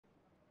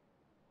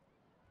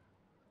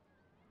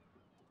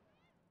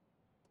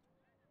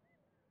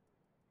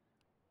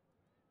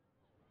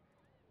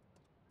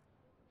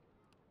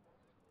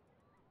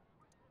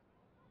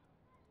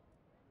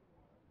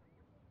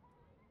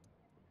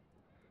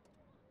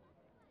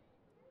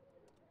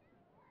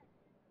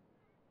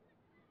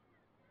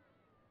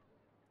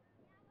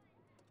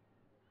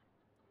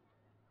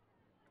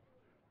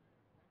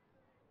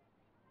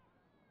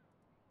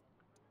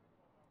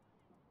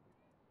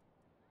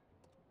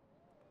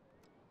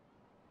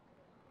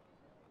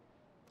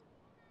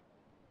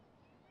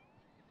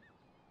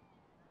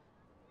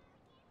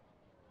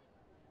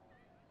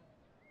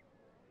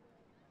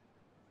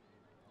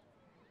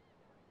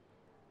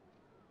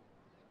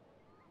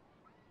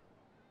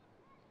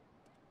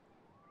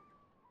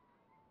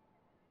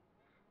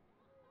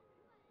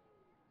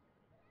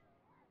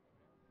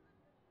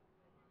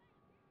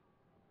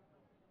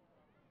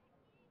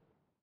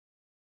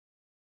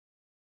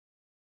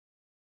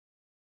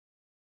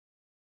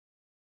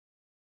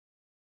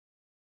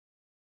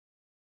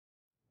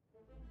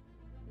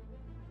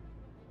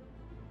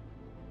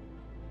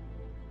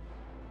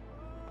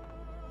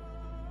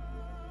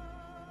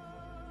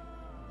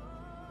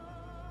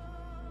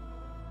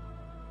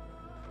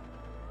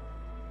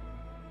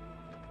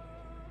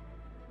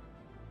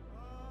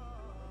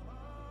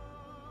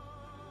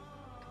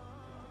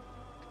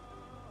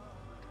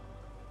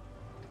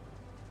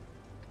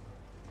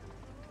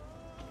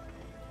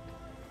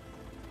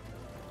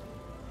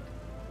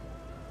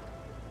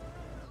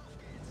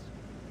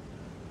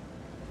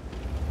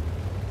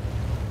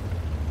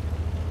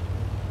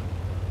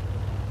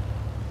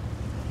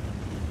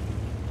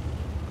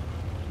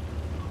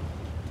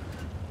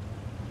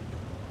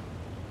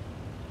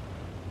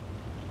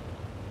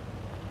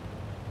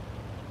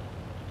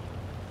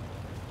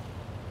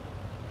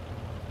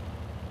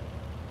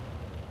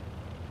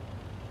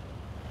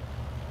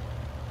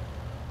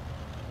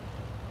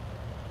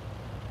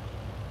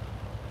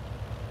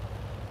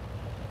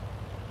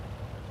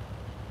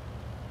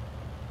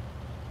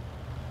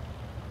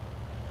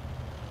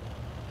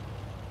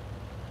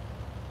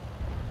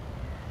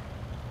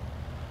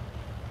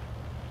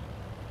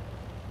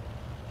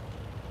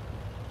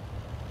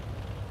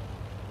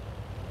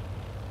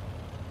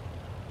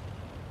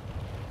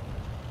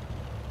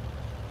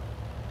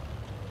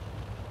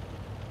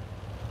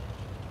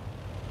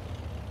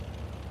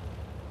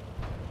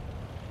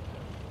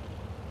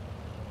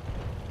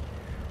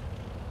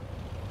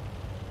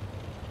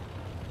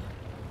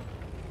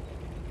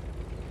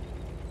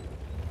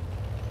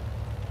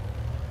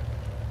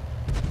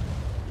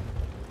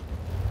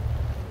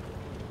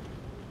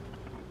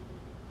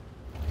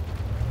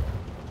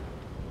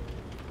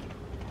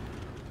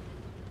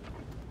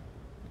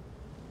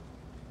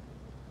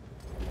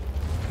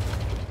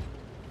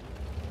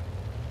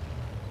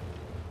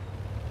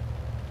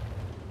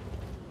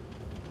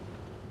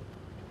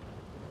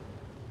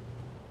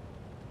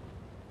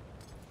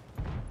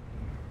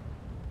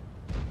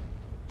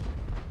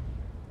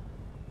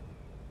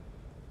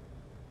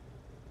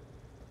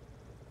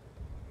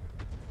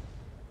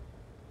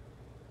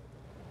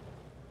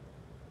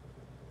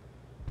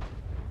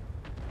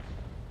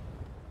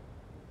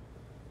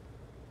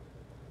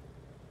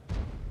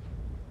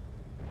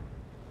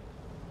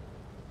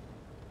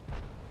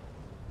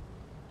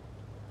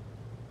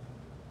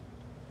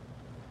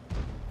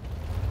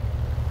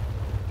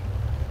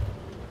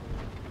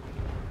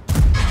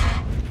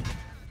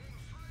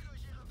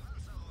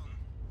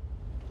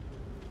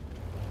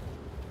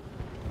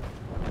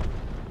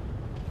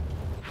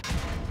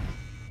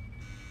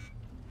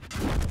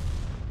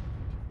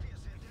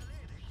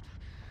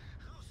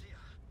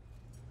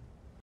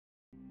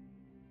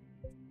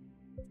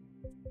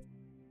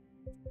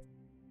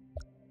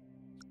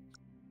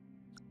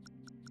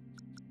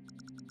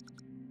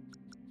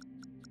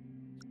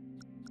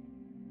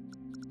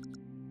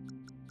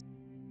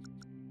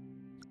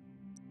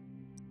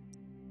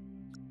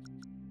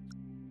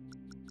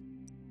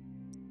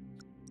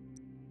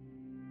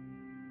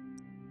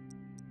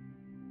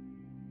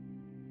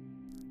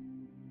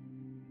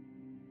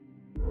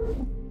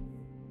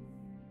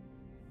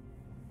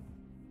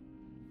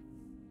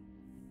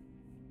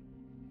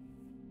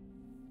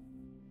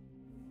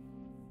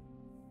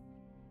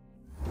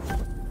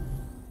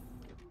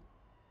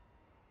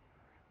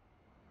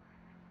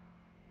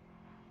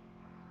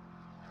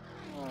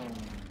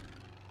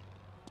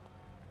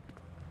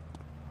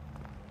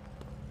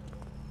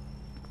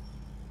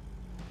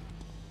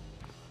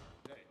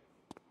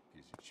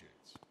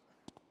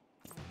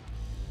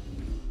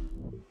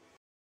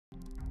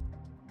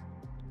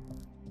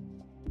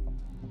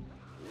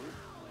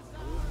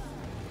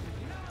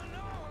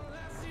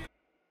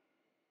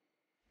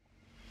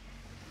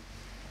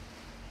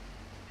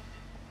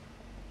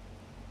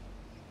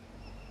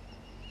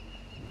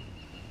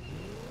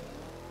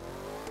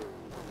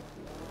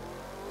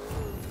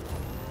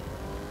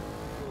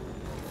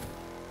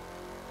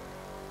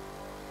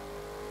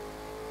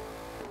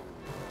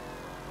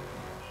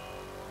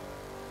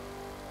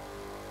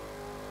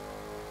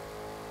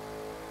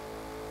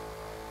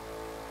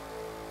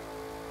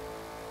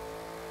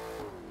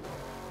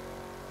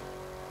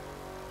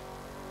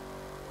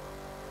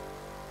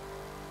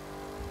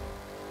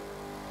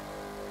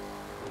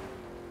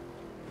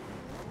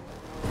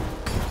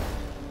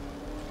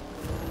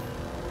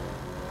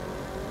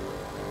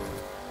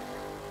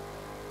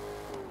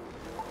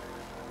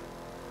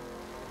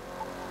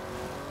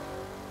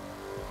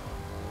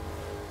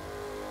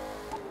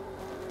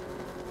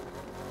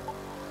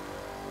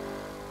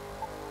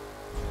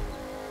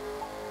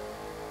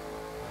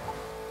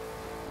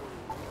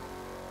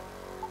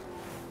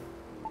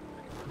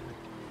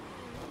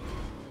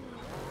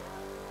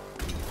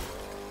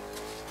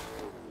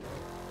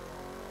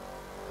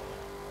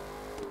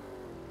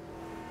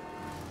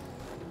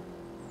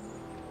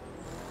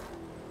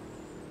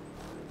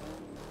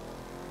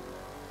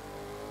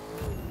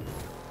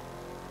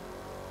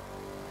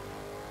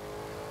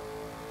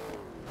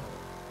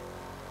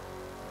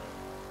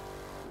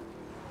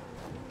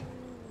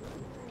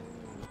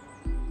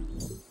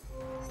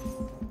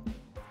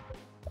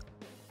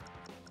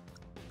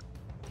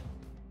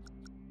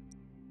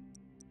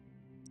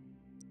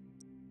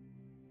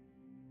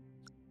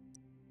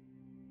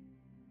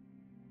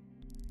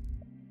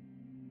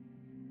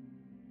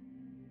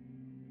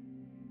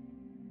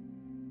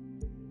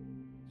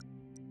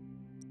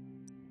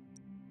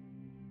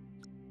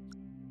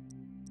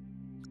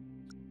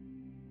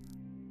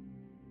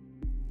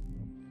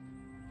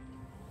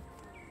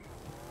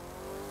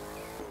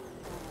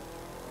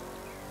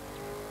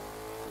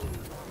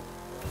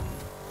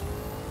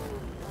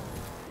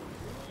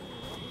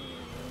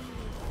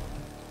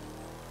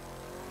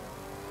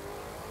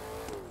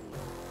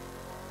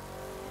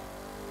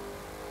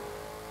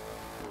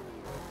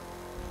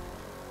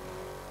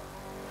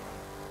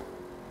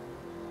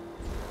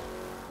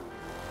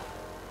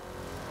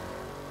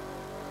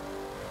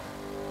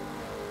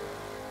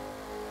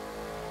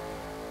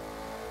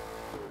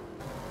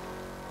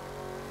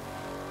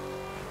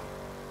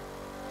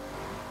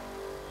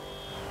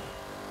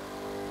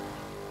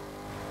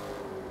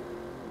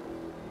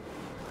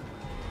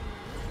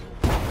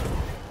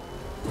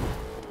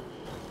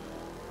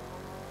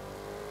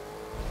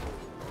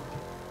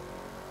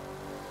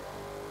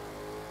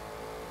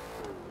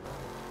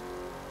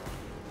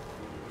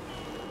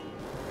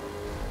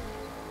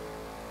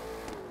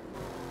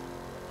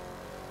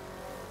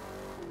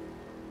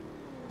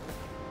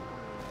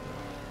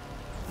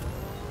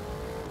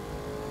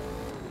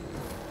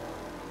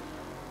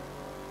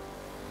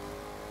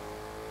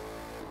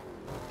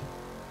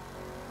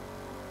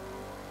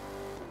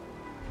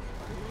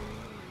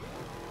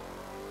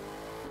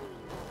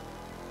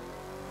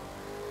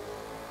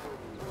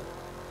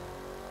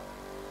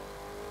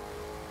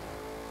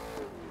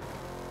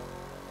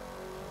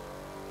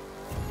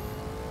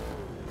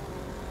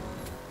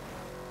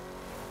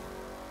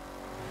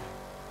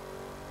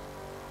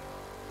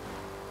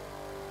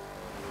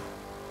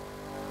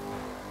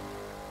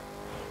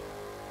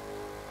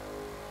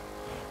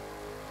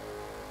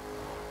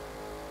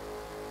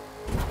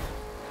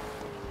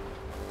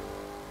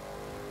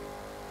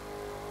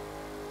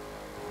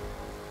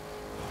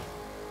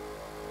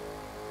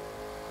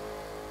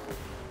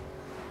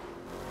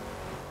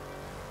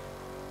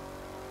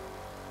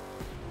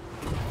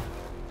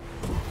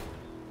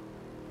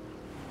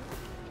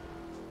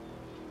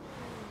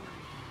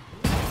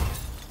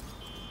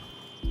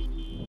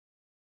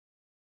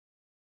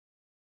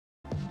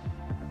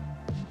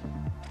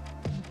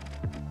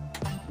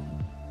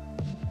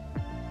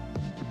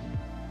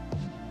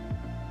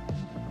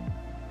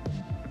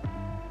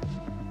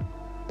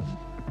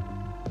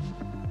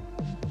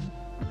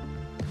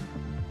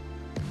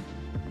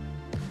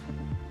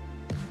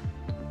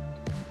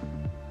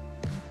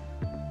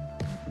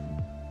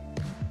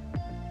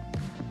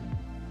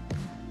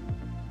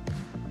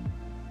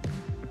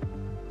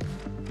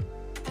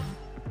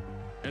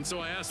And so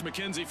I asked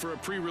Mackenzie for a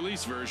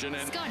pre-release version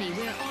and... Scotty,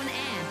 we're on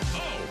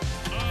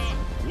air.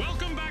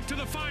 Welcome back to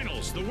the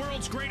finals, the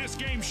world's greatest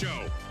game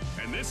show.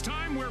 And this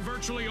time, we're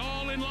virtually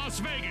all in Las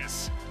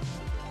Vegas.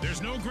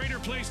 There's no greater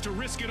place to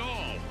risk it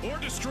all, or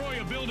destroy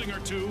a building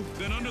or two,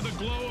 than under the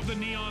glow of the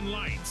neon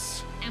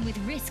lights. And with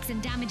risks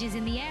and damages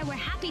in the air, we're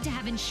happy to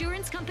have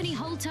insurance company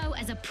Holto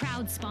as a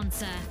proud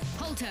sponsor.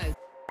 Holto.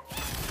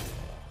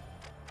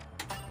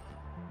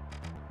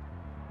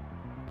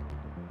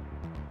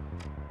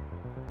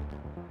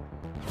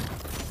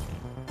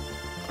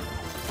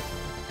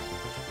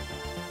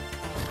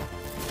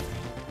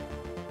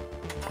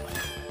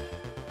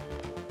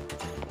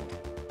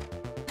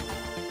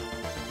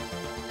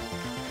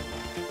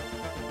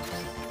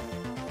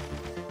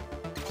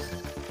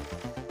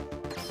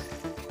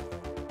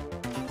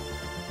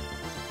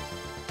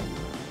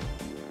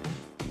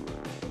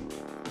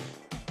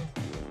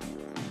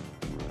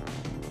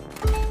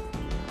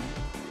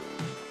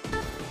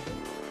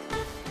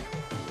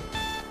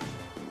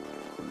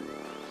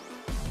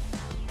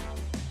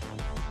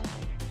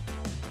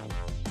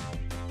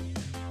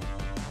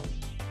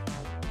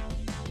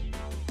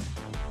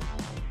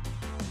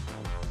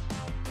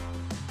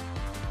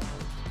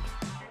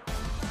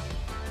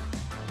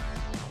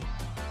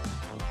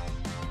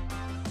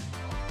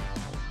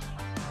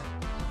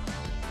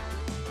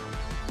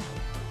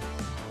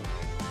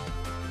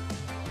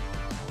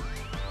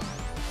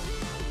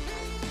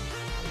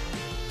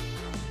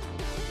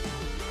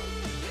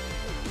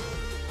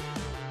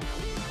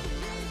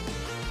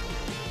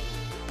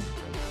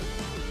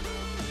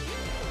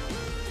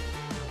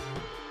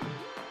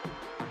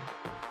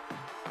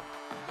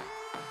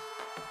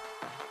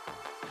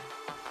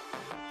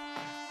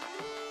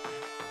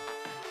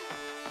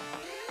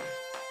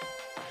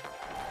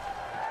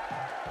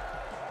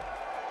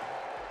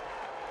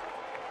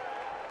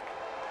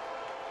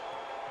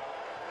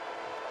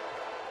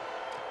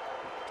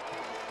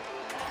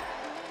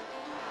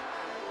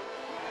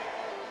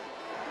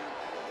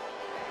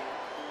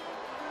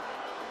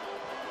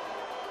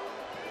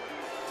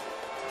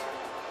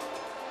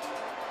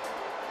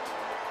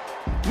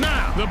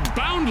 Now, the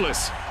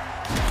Boundless,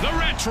 the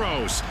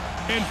Retros,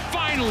 and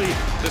finally,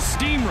 the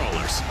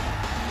Steamrollers.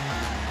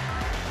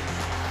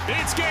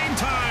 It's game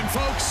time,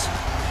 folks!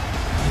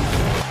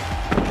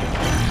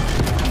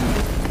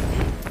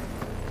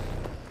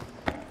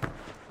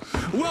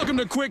 Welcome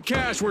to Quick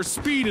Cash, where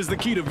speed is the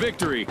key to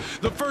victory.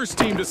 The first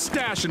team to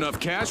stash enough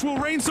cash will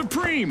reign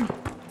supreme.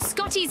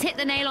 Scotty's hit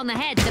the nail on the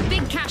head. The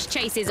big cash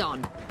chase is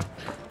on.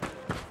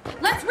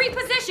 Let's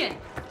reposition!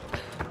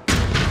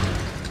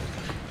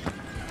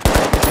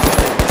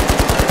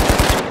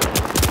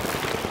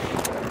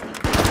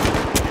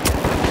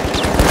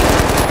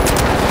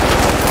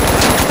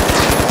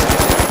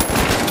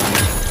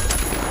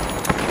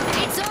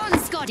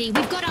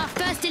 We've got our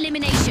first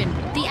elimination.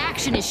 The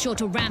action is sure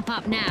to ramp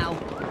up now.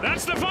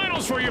 That's the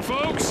finals for you,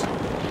 folks!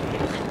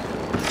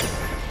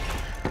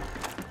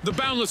 The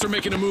Boundless are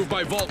making a move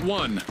by Vault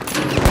 1.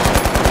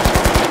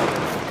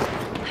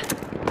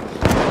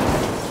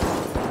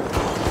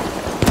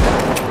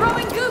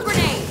 Throwing goo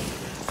grenade!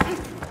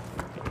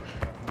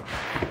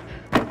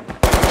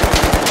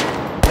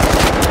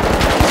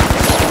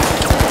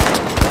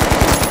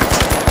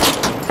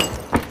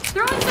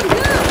 Throwing some goo!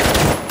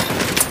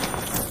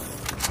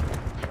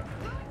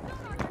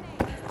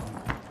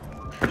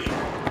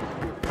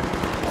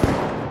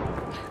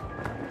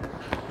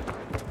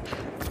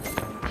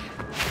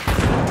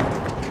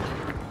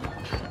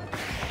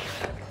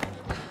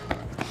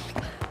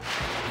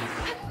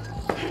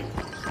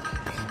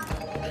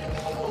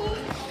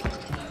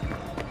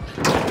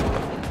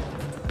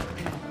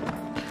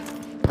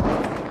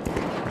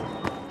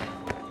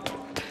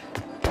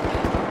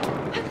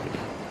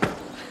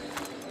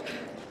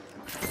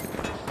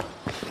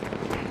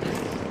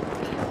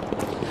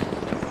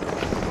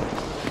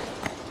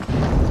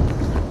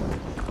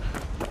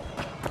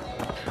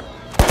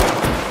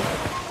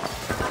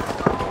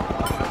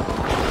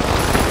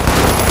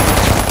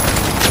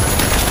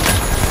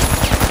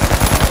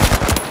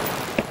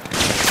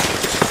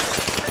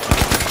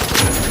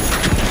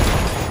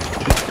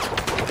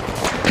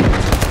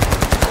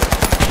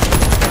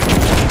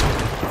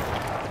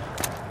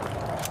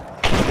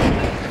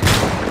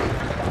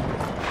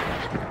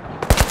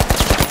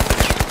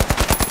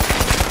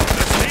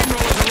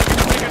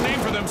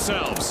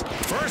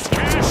 First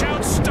cash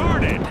out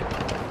started. A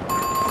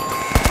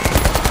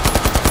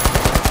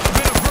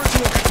bit of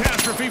virtual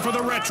catastrophe for the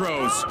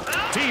Retros.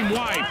 Team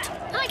wiped.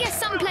 I guess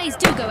some plays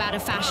do go out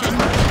of fashion.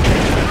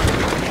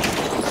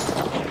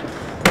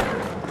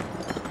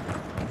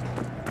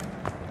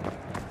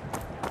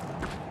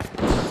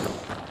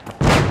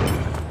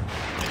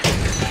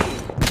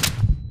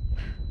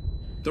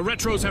 The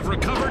Retros have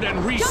recovered and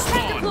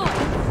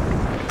respawned.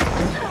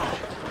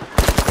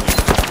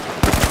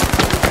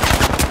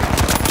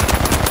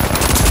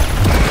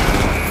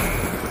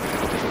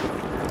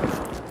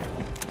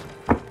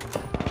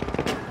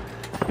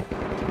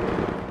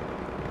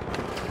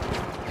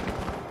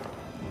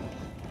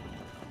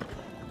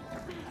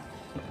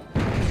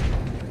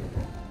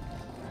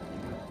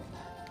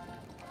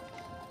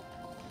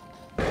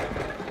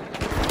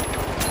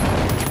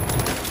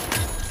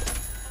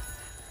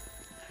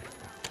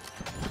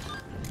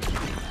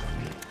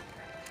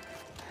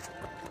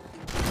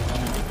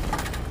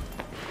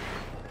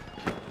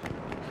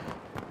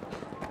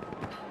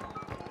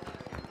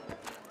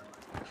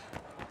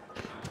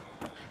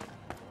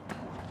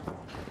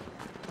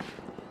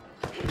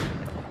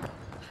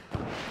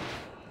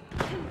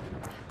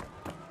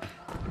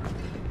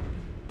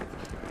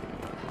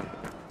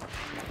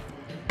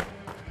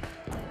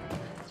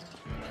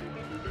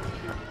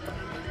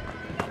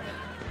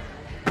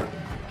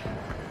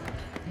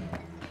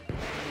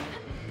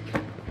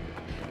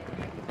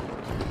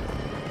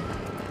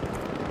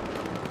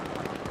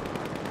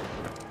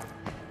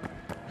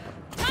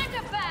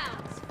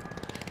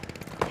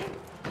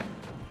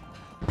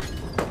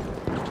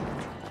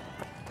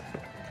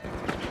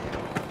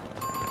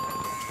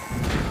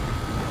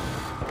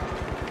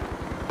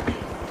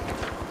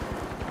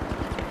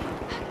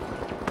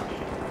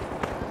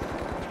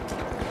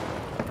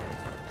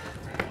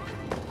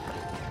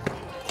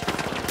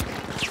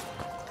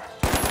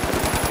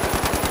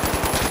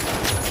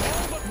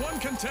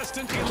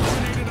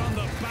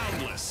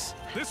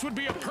 This would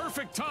be a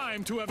perfect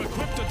time to have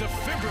equipped a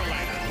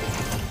defibrillator.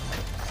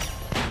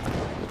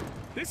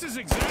 This is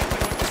exactly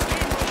what the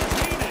steamrollers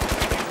needed.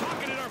 They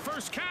pocketed our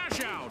first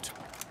cash out.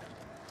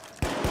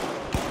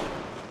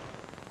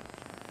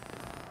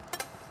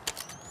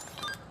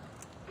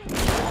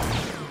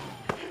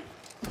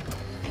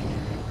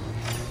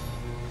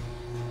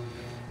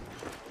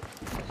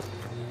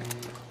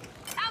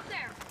 Out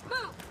there!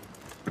 Move!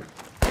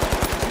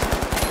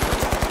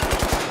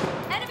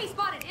 Enemy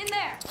spotted in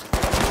there!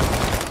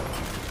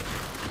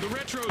 The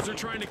retros are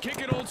trying to kick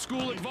it old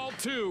school at Vault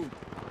 2.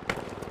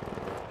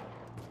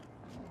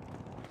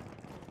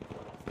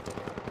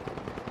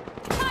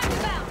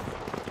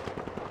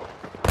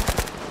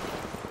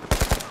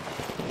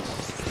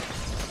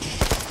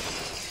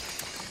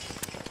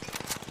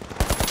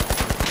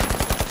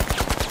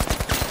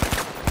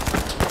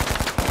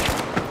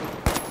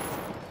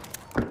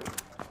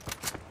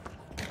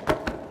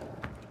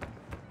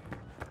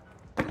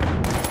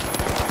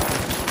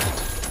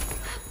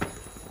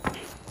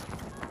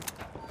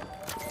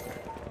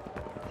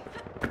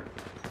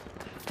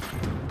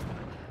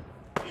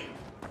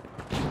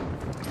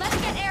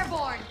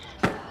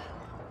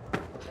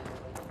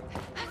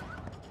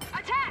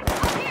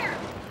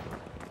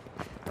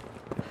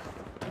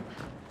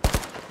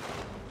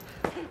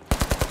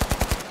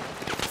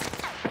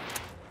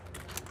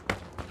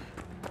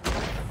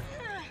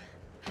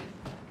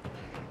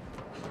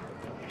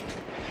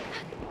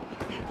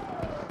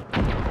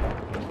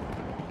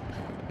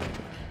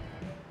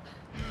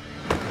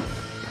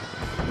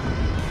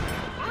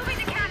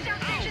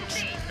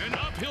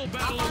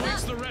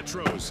 The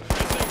retros, as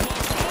they've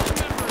lost all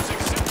members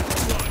except for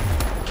one.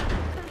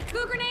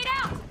 Goo grenade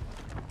out!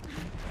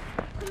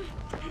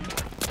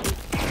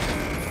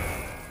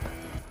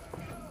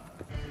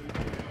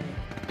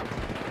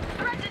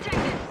 Threat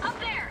detected! Up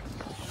there!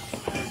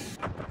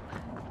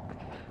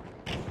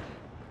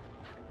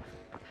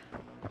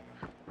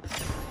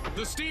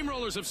 The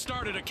steamrollers have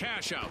started a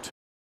cash out.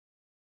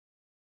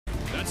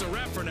 That's a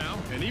wrap for now,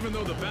 and even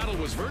though the battle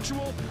was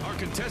virtual, our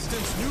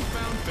contestants'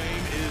 newfound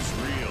fame is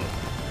real.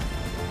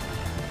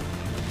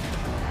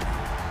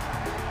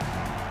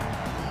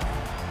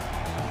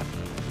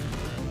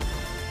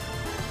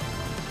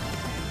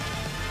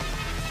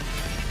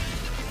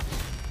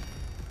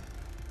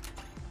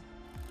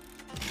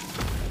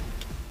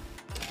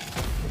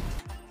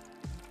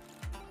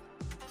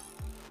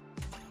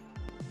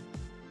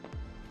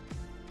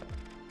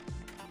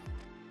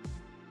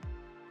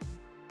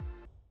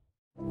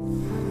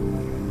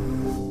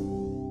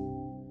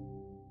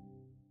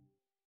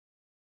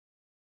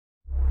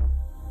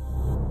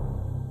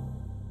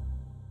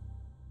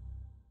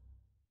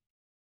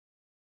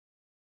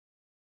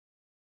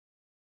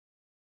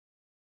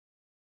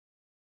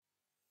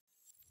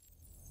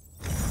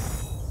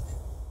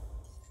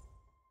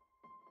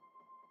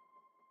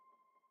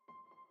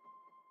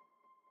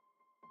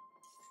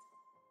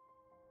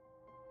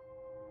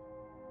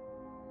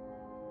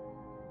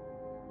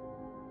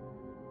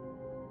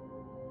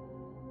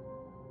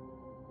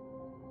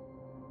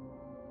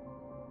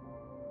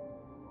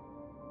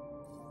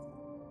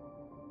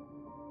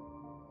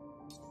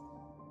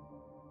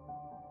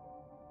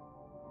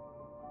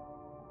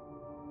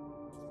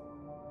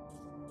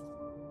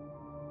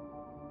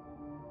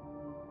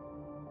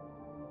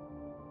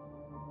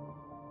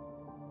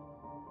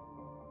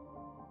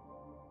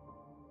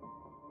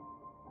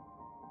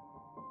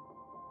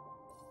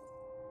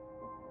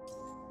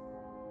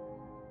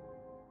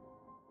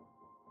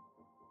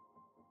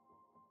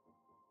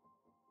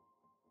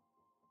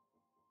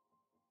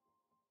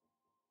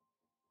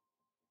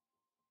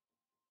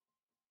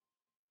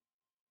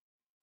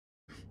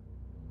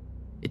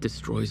 It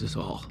destroys us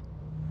all.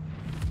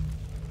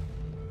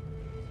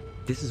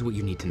 This is what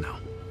you need to know.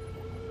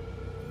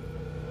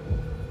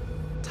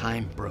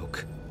 Time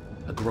broke.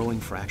 A growing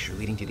fracture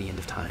leading to the end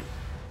of time.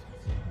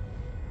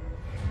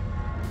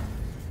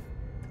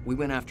 We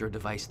went after a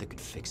device that could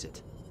fix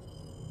it.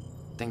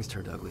 Things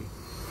turned ugly.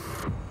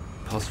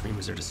 Paul Serene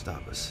was there to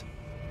stop us.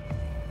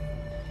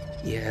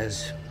 He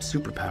has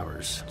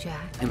superpowers.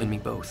 Jack? Him and me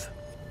both.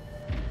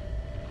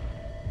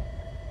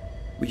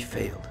 We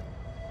failed.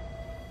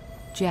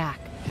 Jack.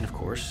 And of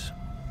course,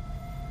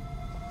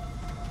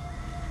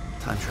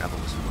 time travel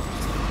was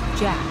involved.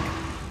 Jack.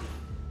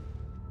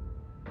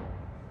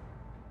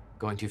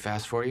 Going too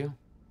fast for you?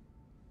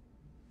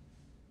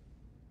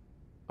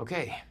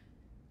 Okay.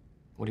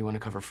 What do you want to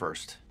cover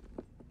first?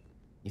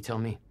 You tell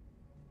me.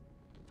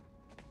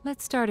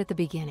 Let's start at the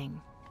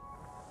beginning.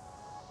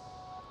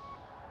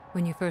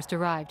 When you first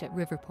arrived at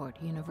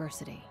Riverport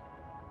University.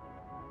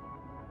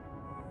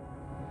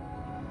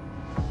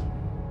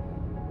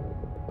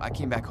 I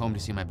came back home to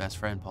see my best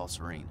friend, Paul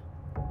Serene.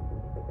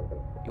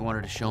 He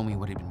wanted to show me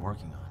what he'd been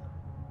working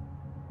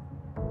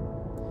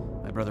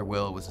on. My brother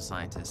Will was a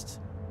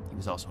scientist. He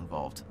was also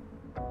involved.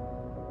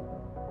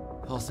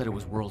 Paul said it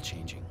was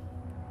world-changing.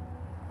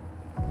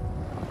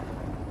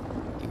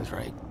 He was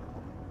right.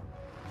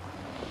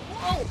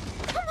 Whoa!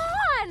 Come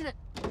on!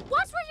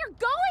 Watch where you're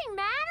going,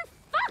 man!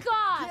 Fuck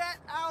off! Get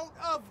out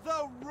of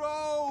the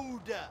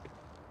road!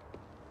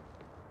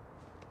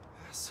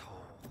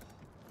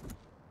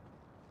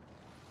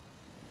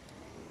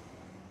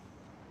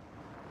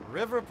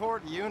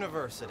 Riverport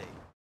University.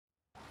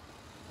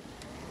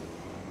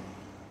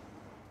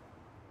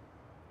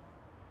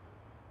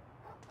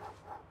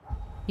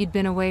 You'd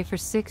been away for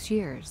 6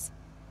 years.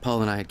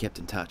 Paul and I had kept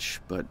in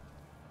touch, but,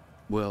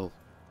 well,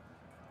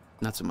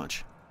 not so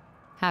much.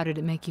 How did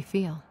it make you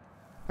feel?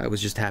 I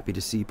was just happy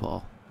to see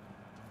Paul.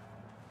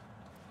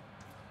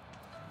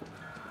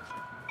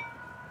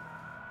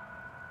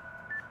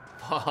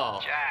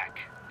 Paul. Jack.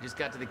 You just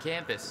got to the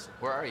campus.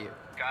 Where are you?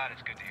 God,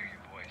 it's good to hear your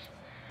voice.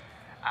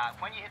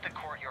 When you hit the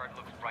courtyard,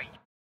 look right.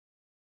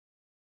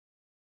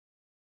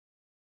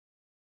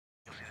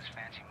 You'll see this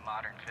fancy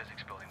modern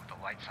physics building with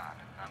the lights on.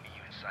 I'll meet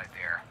you inside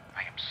there.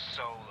 I am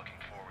so looking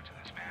forward to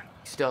this, man.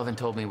 You still haven't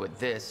told me what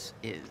this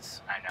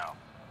is. I know.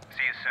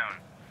 See you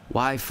soon.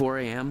 Why 4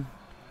 a.m.?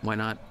 Why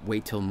not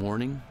wait till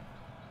morning?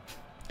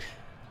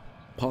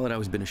 Paul had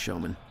always been a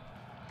showman.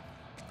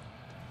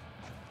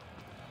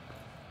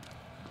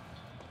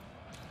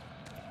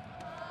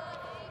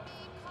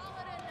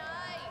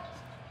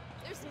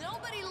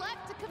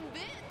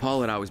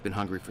 Paul had always been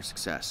hungry for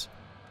success.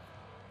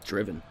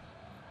 Driven.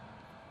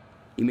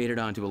 He made it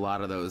onto a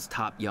lot of those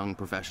top young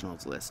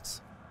professionals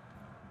lists.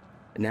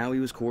 And now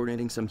he was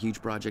coordinating some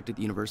huge project at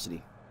the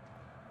university.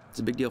 It's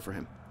a big deal for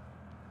him.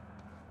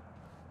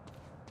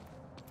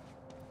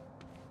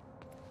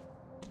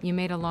 You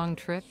made a long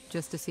trip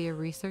just to see a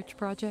research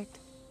project?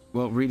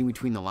 Well, reading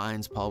between the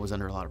lines, Paul was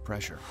under a lot of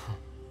pressure.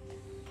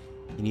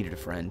 He needed a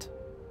friend.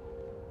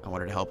 I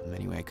wanted to help him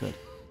any way I could.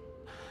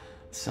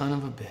 Son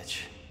of a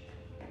bitch.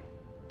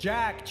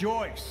 Jack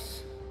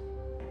Joyce.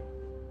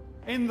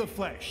 In the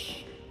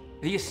flesh.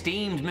 The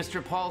esteemed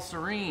Mr. Paul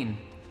Serene.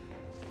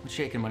 What's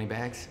shaking,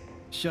 moneybags?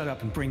 Shut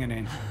up and bring it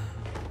in.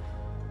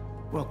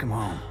 Welcome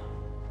home.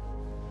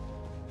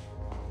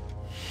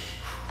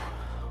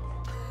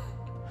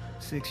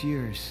 6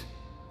 years.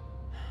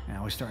 And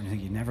I was starting to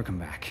think you'd never come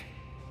back.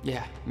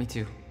 Yeah, me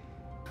too.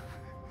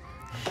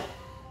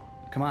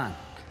 Come on.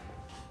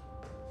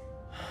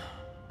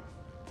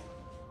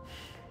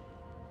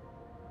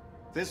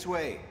 This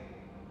way.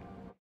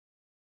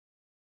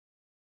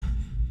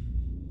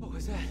 What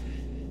was that?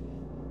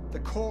 The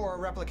core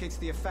replicates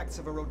the effects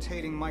of a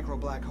rotating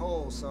micro-black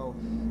hole, so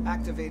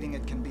activating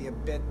it can be a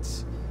bit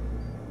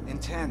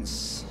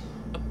intense.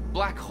 A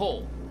black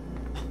hole?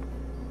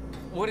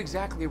 What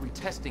exactly are we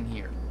testing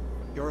here?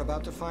 You're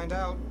about to find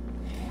out.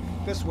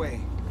 This way.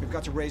 We've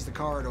got to raise the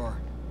corridor.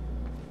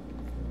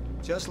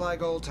 Just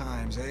like old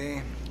times,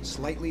 eh?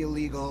 Slightly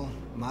illegal,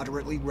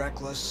 moderately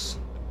reckless.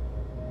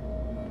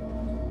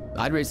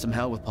 I'd raised some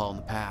hell with Paul in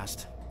the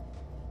past.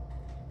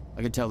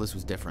 I could tell this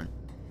was different.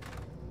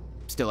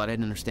 Still, I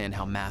didn't understand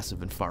how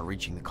massive and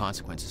far-reaching the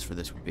consequences for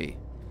this would be.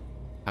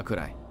 How could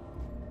I?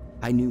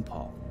 I knew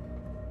Paul.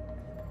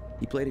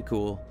 He played it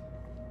cool,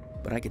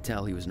 but I could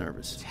tell he was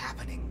nervous. It's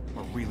happening.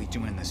 We're really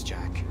doing this,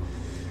 Jack.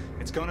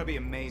 It's gonna be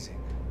amazing.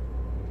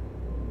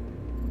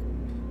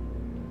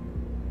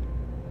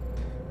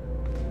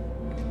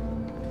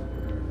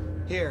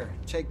 Here,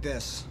 take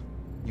this.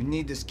 You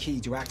need this key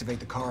to activate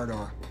the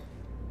corridor.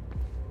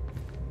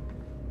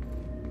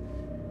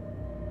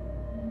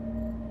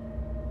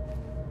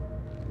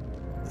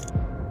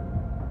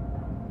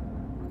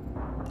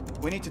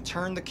 We need to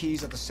turn the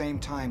keys at the same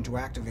time to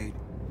activate.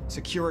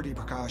 Security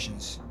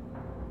precautions.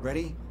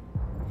 Ready?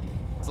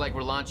 It's like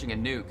we're launching a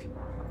nuke.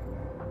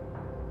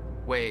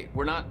 Wait,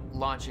 we're not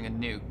launching a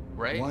nuke,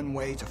 right? One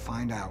way to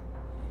find out.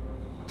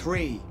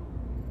 3,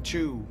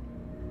 2,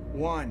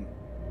 1.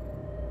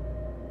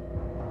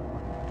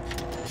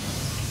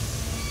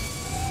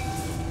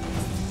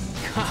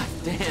 God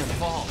damn,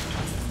 Paul.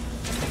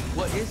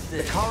 What is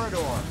this? The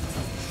corridor.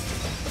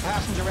 The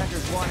passenger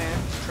enters one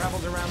end,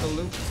 travels around the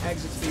loop,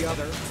 exits the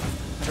other,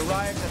 and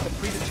arrives at the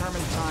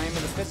predetermined time in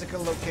the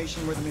physical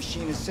location where the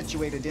machine is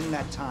situated in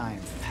that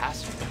time.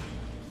 Passenger?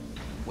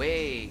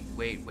 Wait.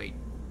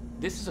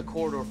 This is a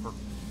corridor for...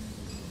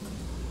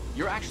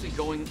 You're actually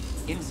going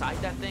inside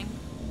that thing?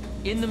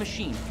 In the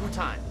machine, through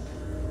time?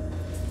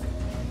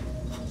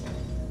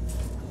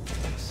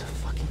 It's a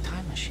fucking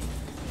time machine.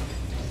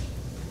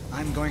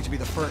 I'm going to be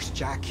the first,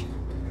 Jack.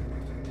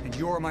 And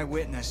you're my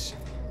witness.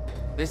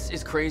 This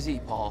is crazy,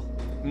 Paul.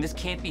 I mean, this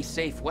can't be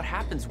safe. What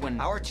happens when...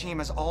 Our team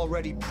has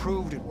already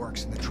proved it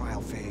works in the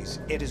trial phase.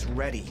 It is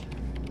ready.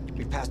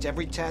 We've passed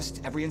every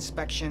test, every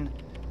inspection.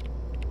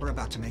 We're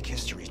about to make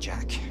history,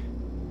 Jack.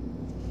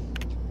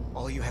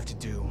 All you have to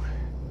do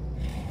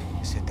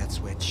is hit that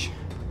switch.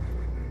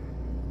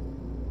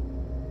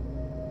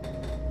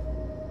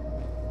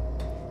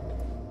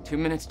 Two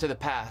minutes to the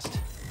past.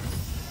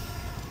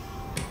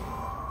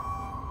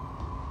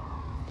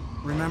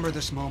 Remember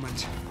this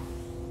moment.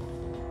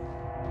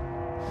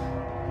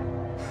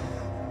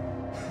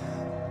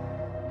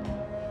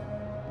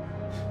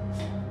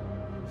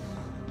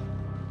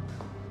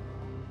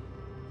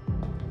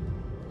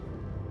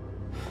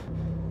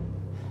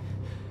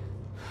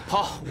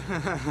 Paul!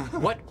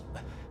 What?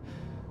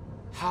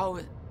 How...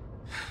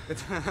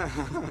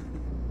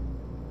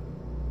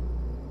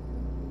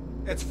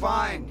 It's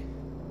fine.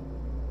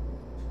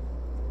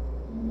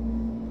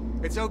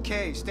 It's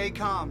okay. Stay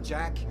calm,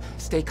 Jack.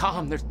 Stay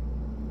calm.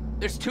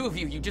 There's two of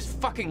you. You just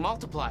fucking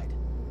multiplied.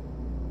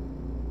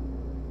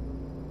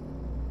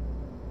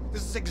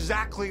 This is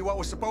exactly what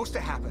was supposed to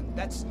happen.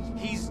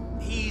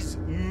 He's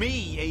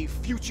me, a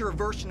future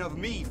version of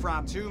me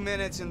from 2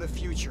 minutes in the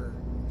future.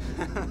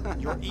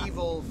 Your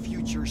evil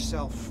future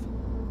self.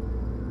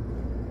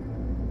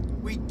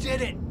 We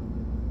did it!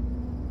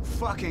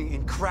 Fucking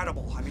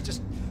incredible. I mean,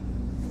 just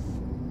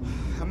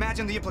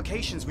imagine the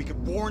implications. We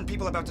could warn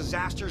people about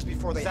disasters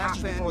before they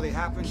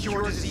happen,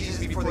 cure diseases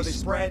before they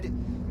spread.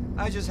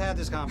 I just had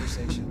this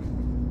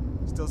conversation.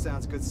 Still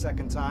sounds good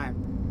second time.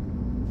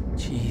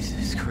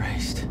 Jesus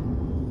Christ.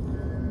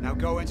 Now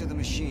go into the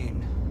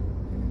machine.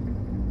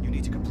 You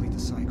need to complete the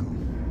cycle.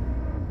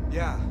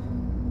 Yeah.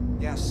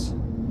 Yes.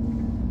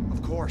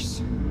 Of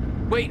course.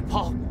 Wait,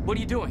 Paul, what are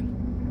you doing?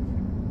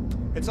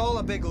 It's all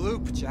a big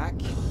loop, Jack.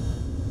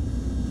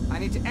 I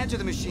need to enter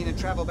the machine and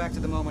travel back to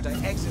the moment I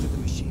exited the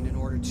machine in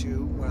order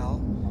to, well,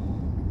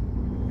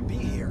 be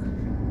here.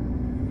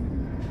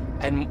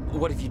 And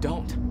what if you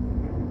don't?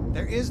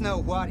 There is no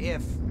what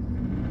if.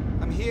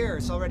 I'm here.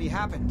 It's already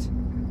happened.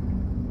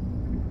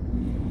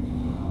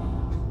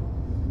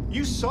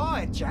 You saw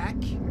it, Jack.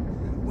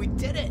 We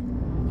did it.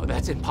 Oh,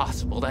 that's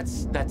impossible.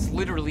 That's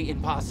literally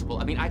impossible.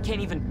 I mean, I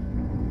can't even...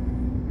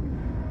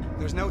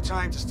 There's no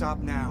time to stop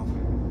now.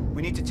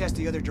 We need to test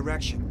the other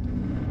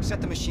direction.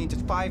 Set the machine to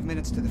 5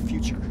 minutes to the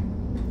future.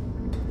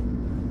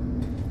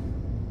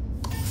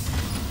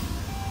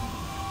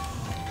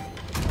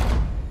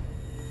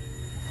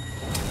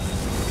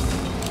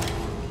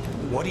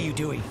 What are you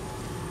doing?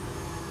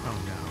 Oh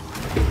no.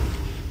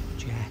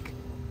 Jack.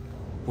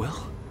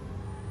 Will?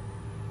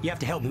 You have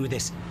to help me with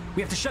this.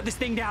 We have to shut this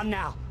thing down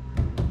now.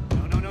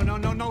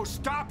 No,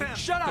 stop him!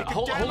 Shut up!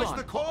 Hold Damage on.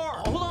 the core!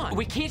 Hold on.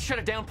 We can't shut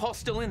it down. Paul's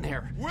still in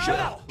there. Shut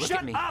up! Look Shut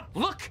at me. up!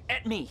 Look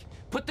at me.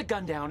 Put the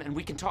gun down and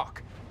we can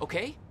talk,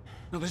 okay?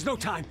 No, there's no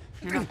time.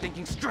 You're not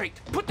thinking straight.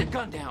 Put the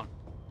gun down.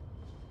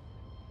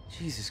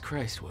 Jesus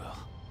Christ, Will.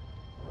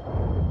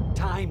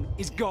 Time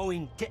is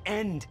going to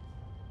end.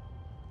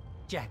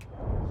 Jack,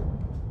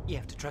 you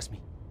have to trust me.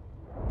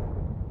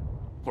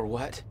 Or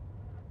what?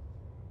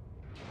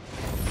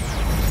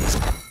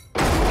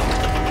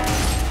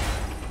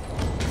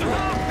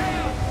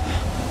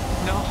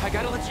 No, I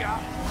gotta let you out.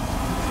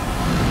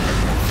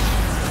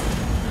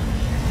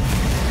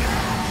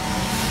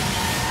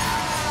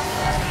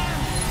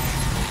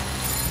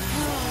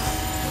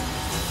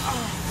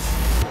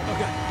 Oh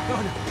God!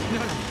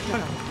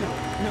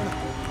 No!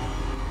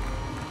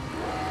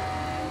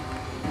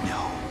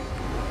 No!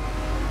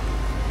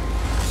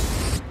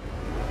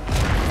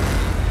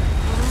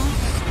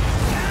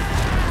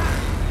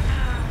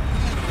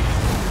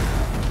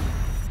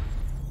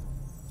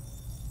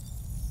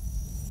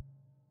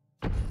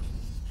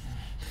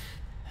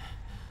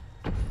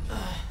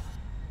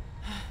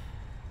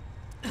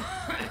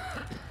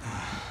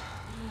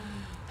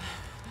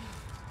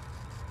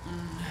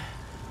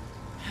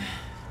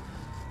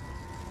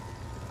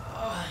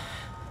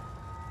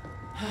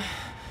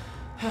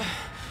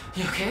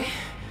 You okay?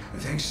 I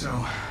think so.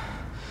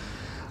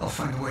 I'll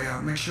find a way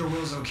out. Make sure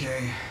Will's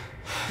okay.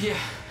 Yeah.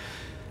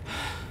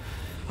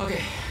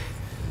 Okay.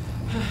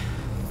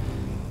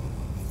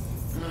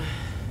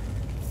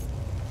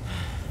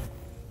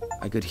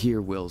 I could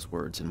hear Will's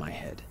words in my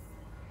head.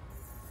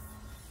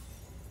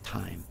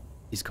 Time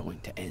is going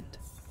to end.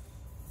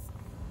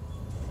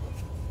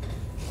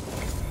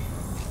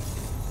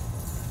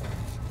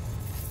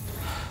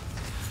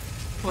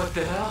 What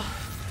the hell?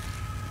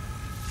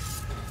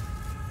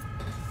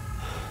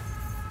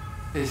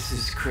 This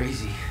is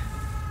crazy.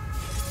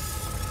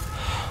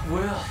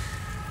 Will.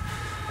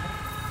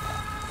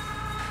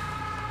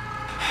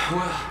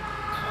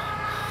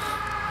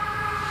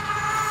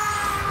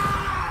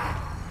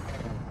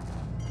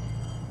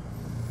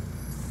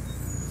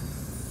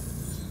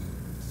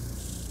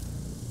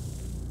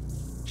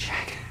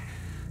 Jack.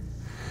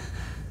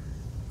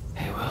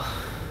 Hey, Will.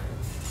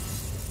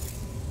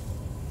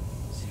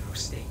 Zero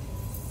state.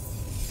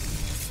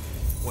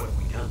 What have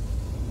we done?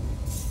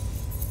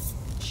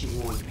 She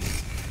warned me.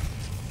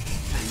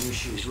 I knew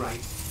she was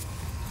right.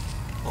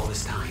 All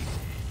this time.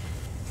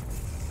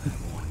 I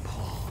warned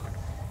Paul.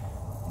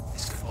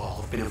 This could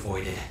all have been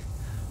avoided.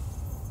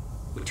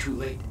 We're too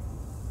late.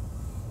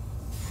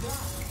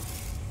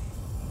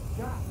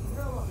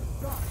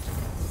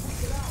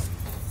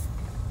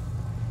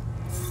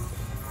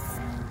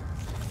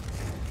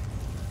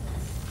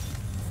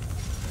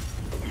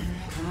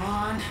 Come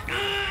on.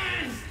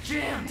 It's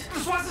jammed.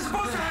 This wasn't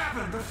supposed to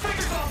happen! The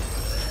fingers all...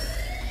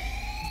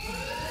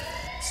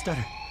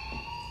 Stutter.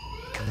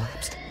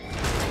 Collapsed.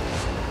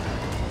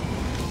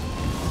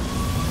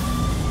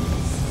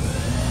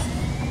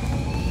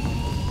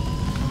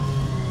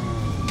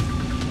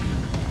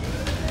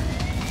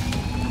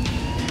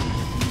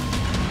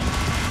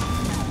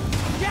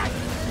 Jack!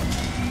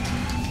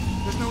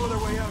 There's no other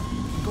way out.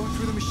 I'm going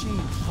through the machine.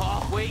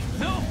 Oh, wait.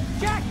 No!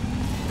 Jack!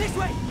 This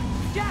way!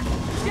 Jack!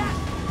 Jack!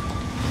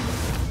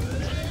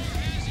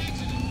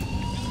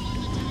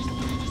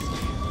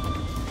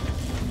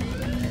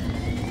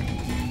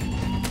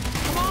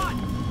 Come on!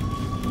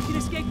 We can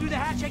escape through the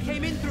hatch I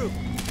came in through.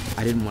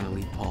 I didn't want to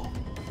leave Paul,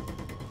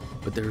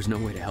 but there was no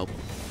way to help him.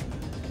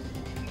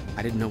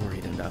 I didn't know where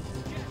he'd end up.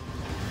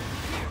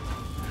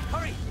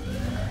 Hurry!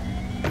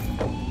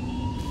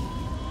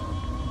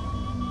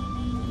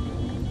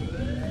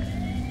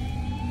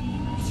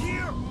 He's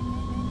here!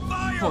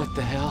 Fire! What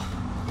the hell?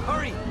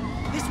 Hurry!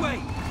 This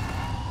way!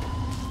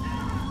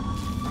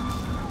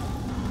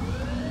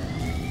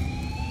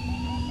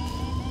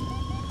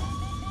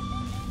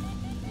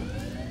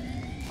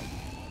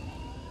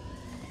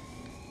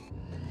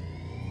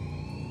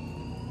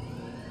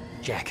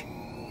 Jack,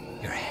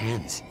 your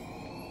hands.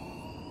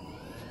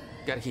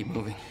 Gotta keep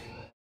moving.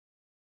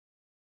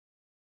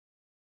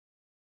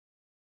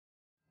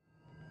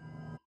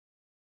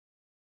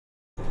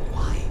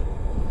 Why?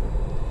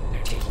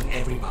 They're taking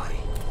everybody,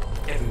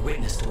 every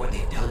witness to what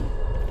they've done.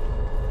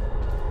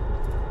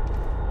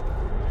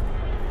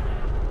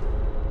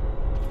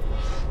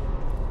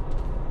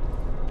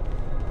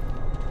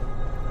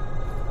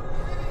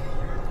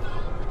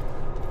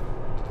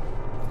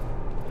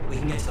 We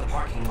can get to the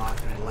parking lot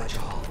through the lecture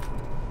hall.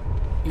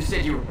 You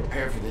said you were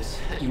prepared for this.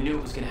 You knew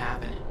it was gonna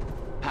happen.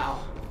 How?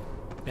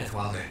 Beth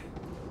Wilder.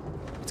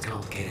 It's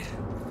complicated.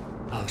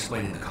 I'll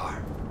explain in the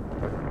car.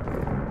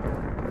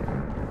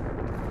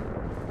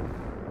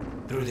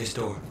 Through this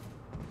door.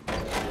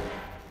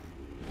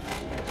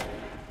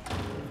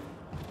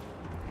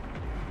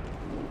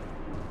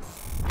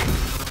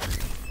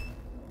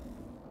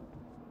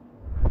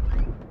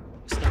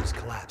 Stuff's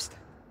collapsed.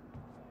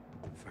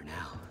 For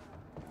now.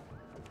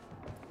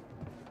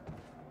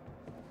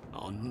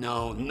 Oh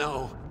no,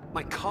 no!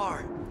 My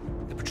car!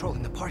 They're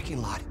patrolling the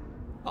parking lot.